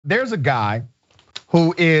There's a guy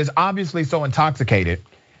who is obviously so intoxicated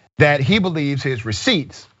that he believes his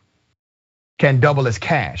receipts can double as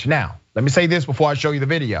cash. Now, let me say this before I show you the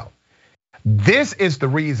video. This is the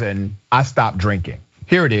reason I stopped drinking.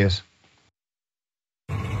 Here it is.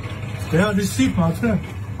 They are receipt, my friend.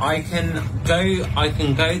 I can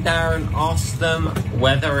go there and ask them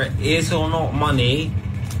whether it is or not money,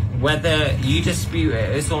 whether you dispute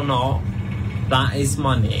it is or not, that is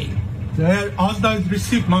money. They are all that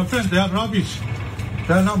receipt, my friend. They are rubbish.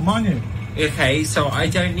 They are not money. Okay, so I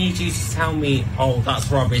don't need you to tell me, oh, that's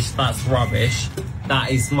rubbish, that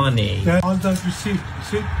is money. They are all that receipt,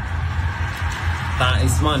 see? That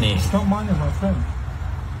is money. It's not money, my friend.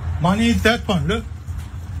 Money is that one, look.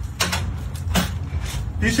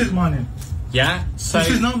 This is money. Yeah? So this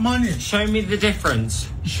is not money. Show me the difference.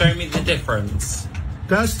 Show me the difference.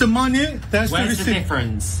 That's the money, that's Where's the receipt. the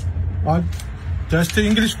difference? That's the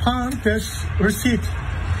English pound, that's receipt.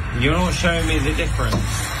 You're not showing me the difference.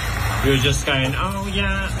 You're just going, oh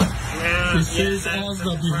yeah. It says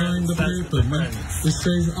Asda behind the paper, man. It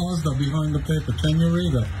says Asda behind the paper. Can you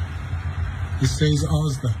read it? It says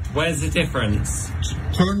Asda. Where's the difference?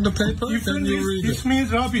 Turn the paper, then you read it. This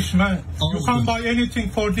means rubbish, man. Asda. You can't buy anything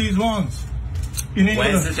for these ones.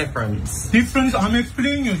 Where's the difference? Difference, I'm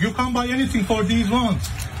explaining you. You can't buy anything for these ones.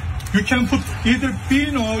 You can put either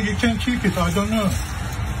pin or you can keep it, I don't know.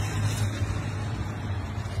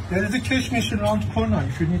 There is a cash machine around the corner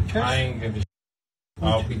if you need cash. I ain't give a shit.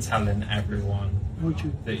 I'll be telling everyone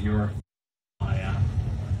that you're a liar.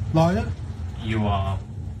 Liar? You are.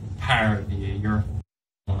 Pair of you. You're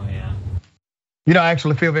a liar. You know, I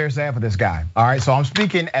actually feel very sad for this guy. All right, so I'm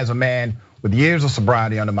speaking as a man with years of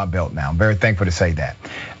sobriety under my belt now. I'm very thankful to say that.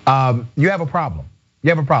 You have a problem. You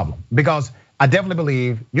have a problem because I definitely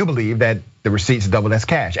believe, you believe that the receipts double as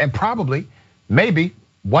cash. And probably, maybe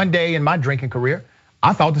one day in my drinking career,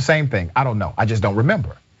 I thought the same thing. I don't know, I just don't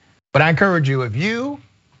remember. But I encourage you, if you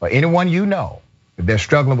or anyone you know, if they're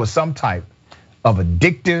struggling with some type of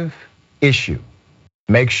addictive issue,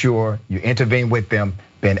 make sure you intervene with them,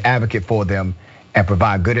 be an advocate for them, and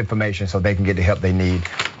provide good information so they can get the help they need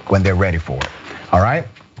when they're ready for it. All right,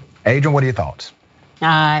 Adrienne, what are your thoughts?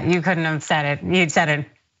 You couldn't have said it. You said it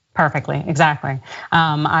perfectly, exactly.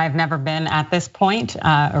 I've never been at this point.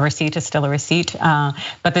 A receipt is still a receipt,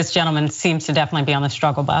 but this gentleman seems to definitely be on the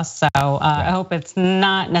struggle bus. So I hope it's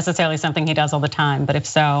not necessarily something he does all the time, but if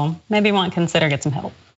so, maybe you want to consider get some help.